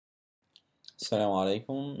Assalamu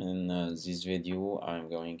alaikum. In this video I'm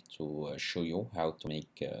going to show you how to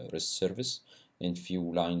make a REST service in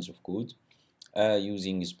few lines of code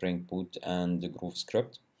using Spring Boot and the Groove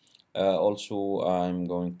script. Also I'm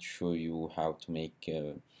going to show you how to make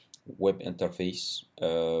a web interface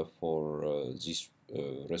for these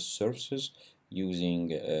REST services using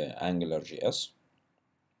AngularJS.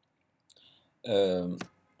 Um,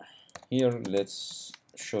 Here let's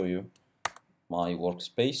show you my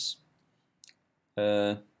workspace.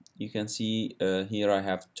 You can see here I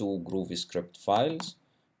have two Groovy script files.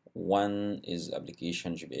 One is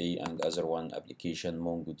application GPA and other one application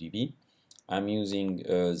MongoDB. I'm using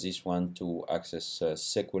this one to access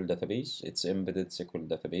SQL database. It's embedded SQL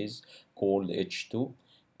database called H2.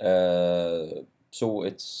 So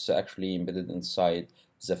it's actually embedded inside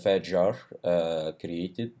the fat jar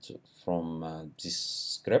created from this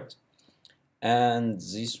script. And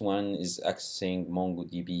this one is accessing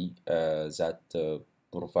MongoDB that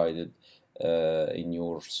provided in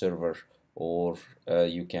your server, or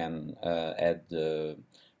you can add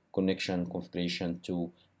connection configuration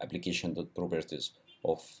to application.properties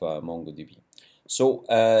of MongoDB. So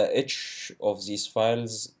each of these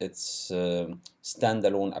files, it's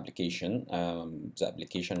standalone application. The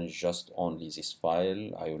application is just only this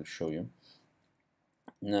file. I will show you.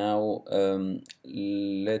 Now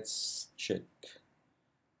let's check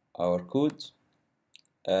our code.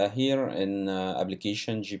 Here in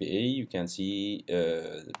application GPA you can see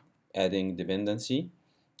adding dependency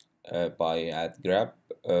by add grab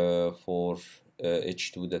for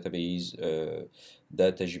H2 database,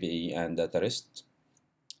 data GPA and data REST.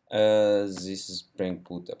 This is Spring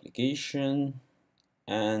Boot application,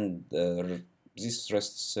 and this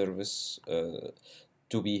REST service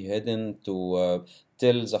to be hidden to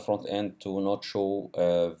tell the front end to not show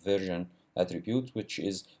version attribute, which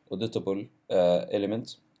is auditable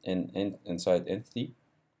element inside entity.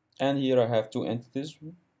 And here I have two entities,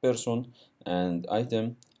 person and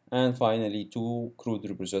item, and finally two CRUD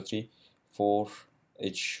repository for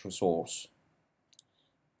each resource.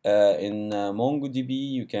 In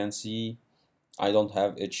MongoDB you can see I don't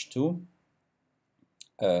have H2.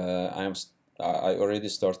 I already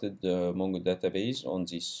started the Mongo database on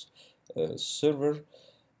this server,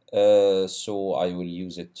 so I will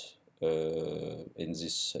use it in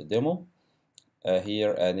this demo.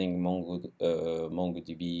 Here adding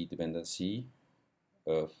MongoDB dependency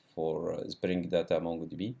for Spring Data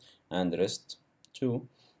MongoDB and REST too,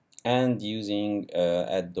 and using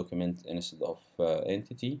add document instead of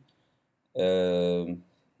entity, and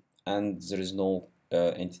there is no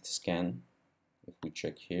entity scan. If we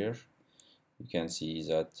check here, you can see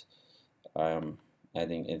that I am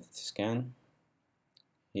adding entity scan.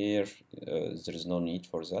 Here there is no need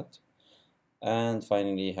for that. And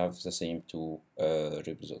finally have the same two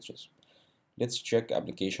repositories. Let's check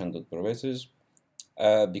application.properties.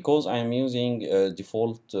 Because I am using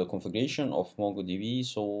default configuration of MongoDB,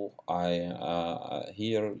 so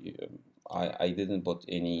here I didn't put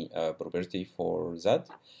any property for that,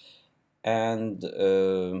 and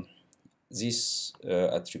this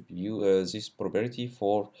attribute, this property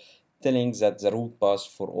for telling that the root path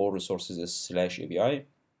for all resources is /API,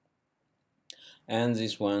 and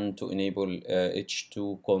this one to enable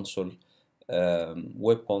H2 console,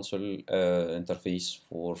 web console interface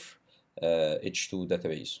for H2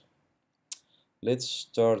 database. Let's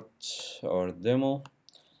start our demo.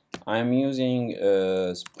 I'm using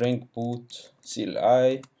Spring Boot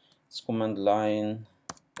CLI. It's command line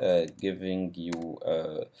giving you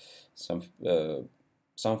some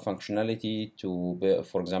functionality to build.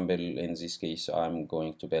 For example, in this case I'm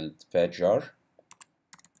going to build fat jar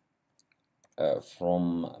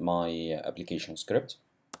from my application script.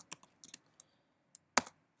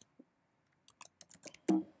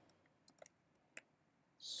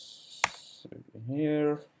 So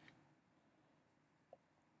here,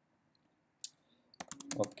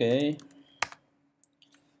 okay.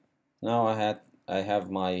 Now I have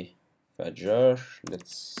my fat jar.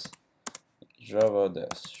 Let's java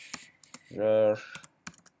dash jar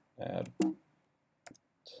add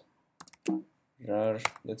jar.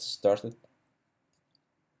 Let's start it.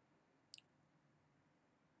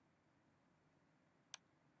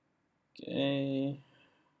 Okay.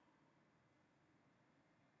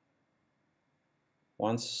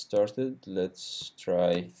 Once started, let's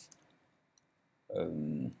try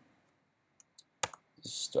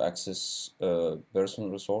to access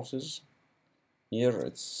person resources. Here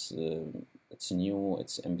it's new,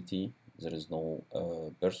 it's empty, there is no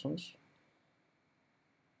persons.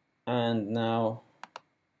 And now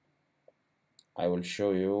I will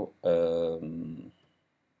show you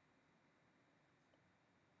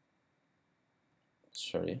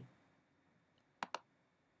sorry,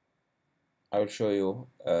 I will show you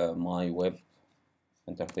my web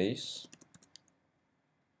interface.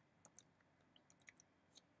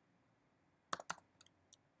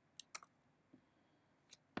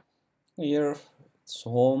 Here it's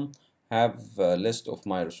home, have a list of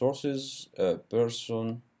my resources,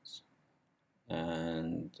 person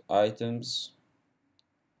and items.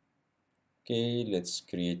 Okay, let's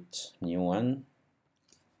create new one.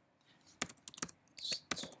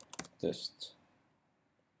 Test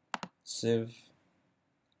save,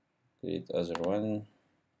 create other one,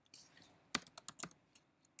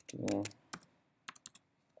 two,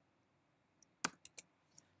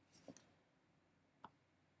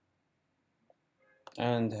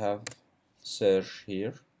 and have search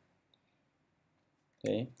here.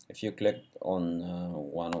 Okay, if you click on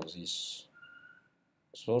one of these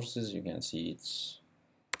sources, you can see it's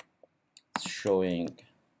showing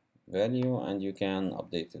value, and you can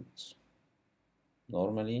update it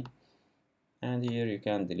normally, and here you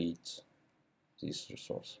can delete this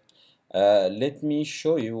resource. Let me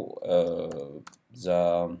show you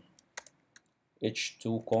the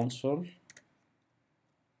H2 console.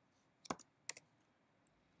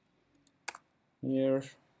 Here,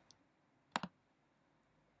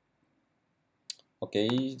 okay,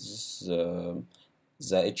 this is the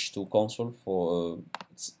H2 console for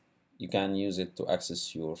you can use it to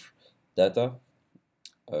access your data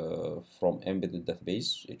from embedded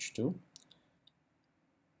database H2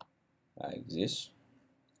 like this.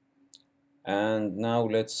 And now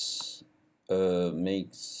let's make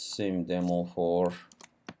same demo for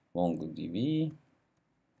MongoDB.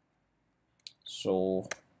 So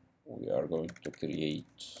we are going to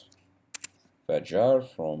create a jar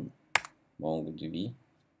from MongoDB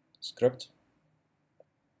script,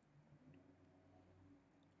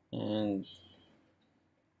 and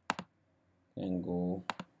can go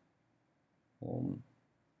home.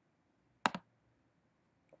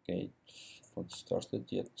 Okay, it's not started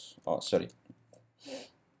yet. Oh, sorry.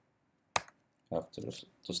 Have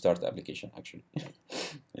to start the application actually.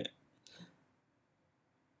 Yeah.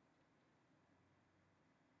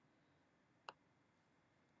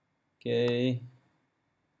 Okay.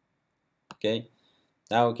 Okay.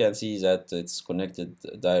 Now we can see that it's connected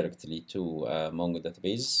directly to Mongo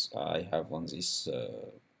database I have on this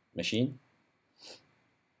machine,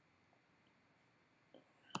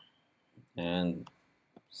 and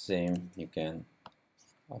same you can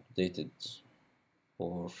update it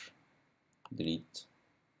or delete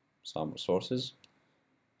some resources,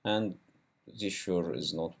 and this sure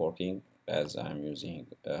is not working as I'm using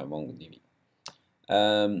MongoDB.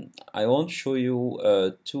 I want to show you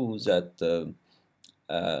too that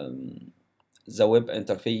the web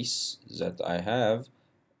interface that I have,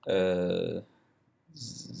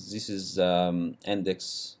 this is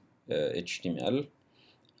index HTML.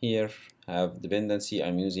 Here have dependency.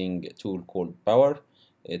 I'm using a tool called Power.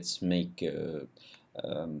 It's make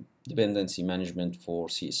dependency management for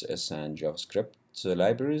CSS and JavaScript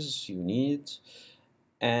libraries you need.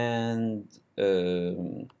 And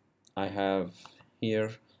I have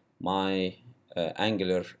here my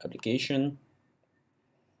Angular application.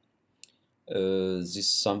 This is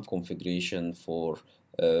some configuration for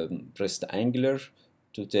REST Angular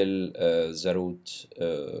to tell the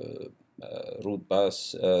root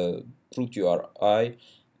path, root URI,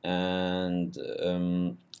 and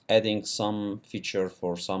adding some features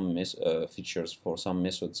for some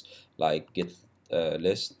methods like get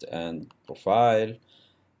list and profile,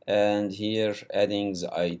 and here adding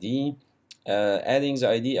the ID. Adding the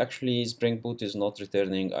ID, actually Spring Boot is not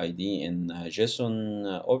returning ID in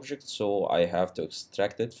JSON object, so I have to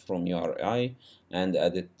extract it from URI and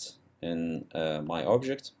add it in my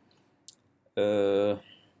object.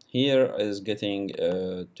 Here is getting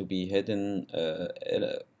to be hidden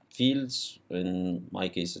fields. In my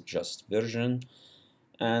case, it's just version,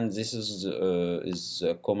 and this is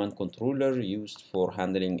a command controller used for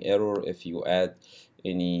handling error. If you add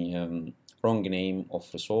any wrong name of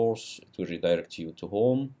resource, it will redirect you to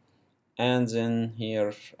home. And then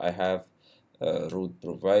here I have root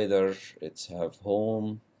provider. It's have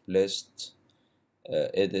home, list,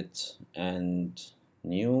 edit, and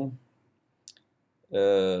new.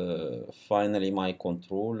 Finally, my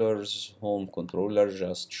controllers, home controller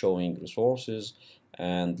just showing resources,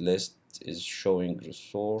 and list is showing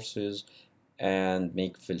resources, and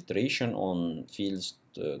make filtration on fields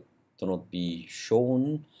to not be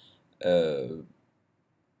shown,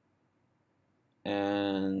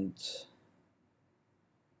 and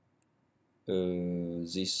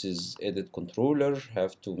this is edit controller,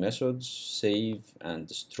 have two methods, save and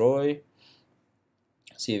destroy.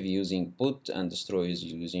 save using put, and destroy is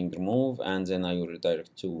using remove, and then I will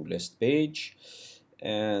redirect to list page.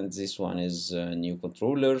 And this one is a new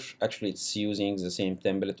controller. Actually, it's using the same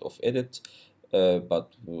template of edit, but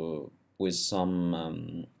with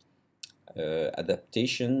some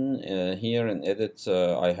adaptation. Here in edit,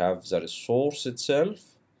 I have the resource itself,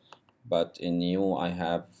 but in new I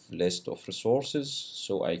have list of resources,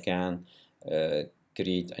 so I can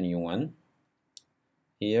create a new one.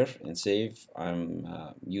 Here in save, I'm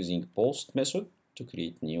using post method to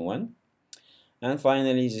create new one. And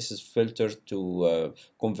finally, this is filtered to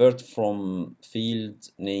convert from field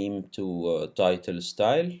name to title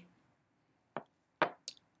style.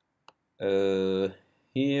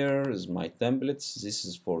 Here is my templates. This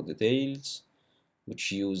is for details,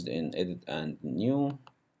 which used in edit and new.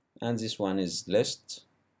 And this one is list.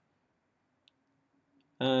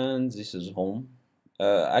 And this is home.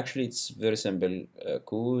 Actually, it's very simple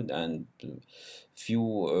code and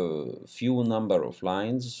few number of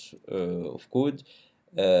lines of code,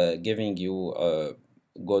 giving you a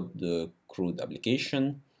good CRUD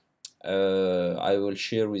application. I will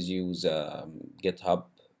share with you the GitHub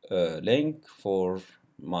link for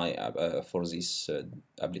my for this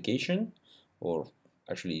application, or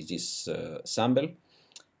actually this sample.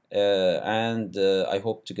 And I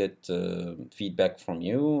hope to get feedback from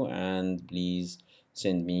you, and please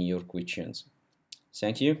send me your questions.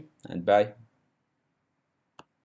 Thank you and bye.